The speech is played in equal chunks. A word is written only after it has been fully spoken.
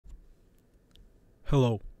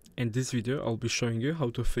Hello, in this video I'll be showing you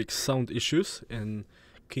how to fix sound issues in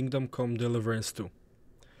Kingdom Come Deliverance II.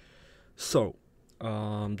 So,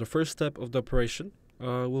 the first step of the operation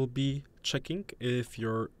will be checking if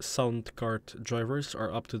your sound card drivers are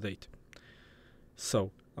up to date.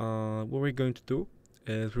 So, what we're going to do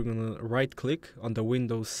is we're going to right click on the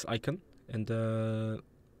Windows icon in the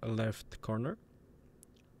left corner,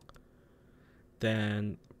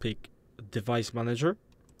 then pick Device Manager.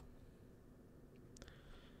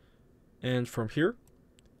 And from here,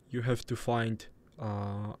 you have to find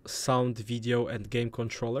sound, video, and game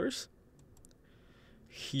controllers.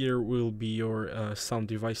 Here will be your sound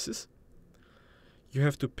devices. You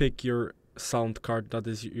have to pick your sound card that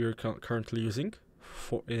is you're currently using.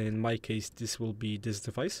 In my case, this will be this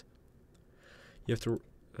device. You have to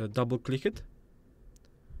double click it.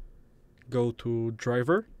 Go to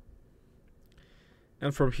driver.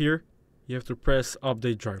 And from here, you have to press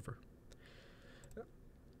update driver.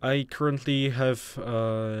 I currently have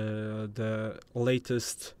the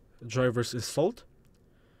latest drivers installed,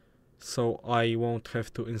 so I won't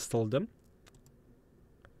have to install them.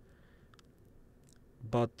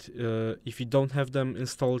 But if you don't have them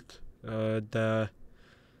installed, the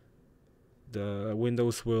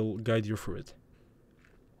Windows will guide you through it.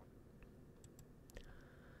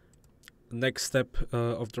 Next step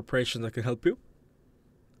of the operation that can help you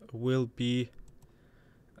will be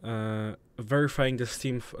verifying the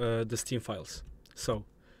Steam files. So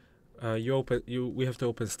we have to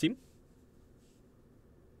open Steam.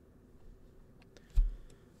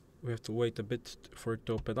 We have to wait a bit for it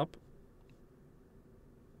to open up.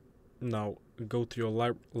 Now go to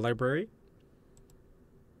your library.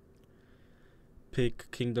 Pick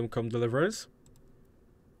Kingdom Come Deliverance.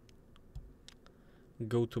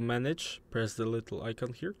 Go to Manage. Press the little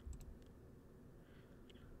icon here.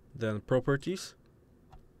 Then Properties.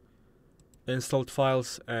 Installed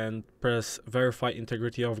files, and press verify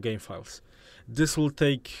integrity of game files. This will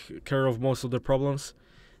take care of most of the problems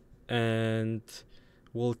and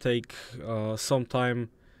will take some time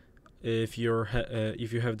if you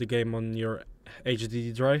have the game on your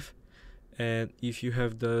HDD drive, and if you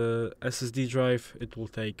have the SSD drive, it will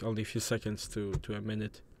take only a few seconds to a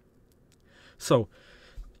minute. So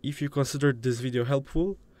if you considered this video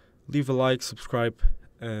helpful, leave a like, subscribe,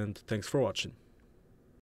 and thanks for watching.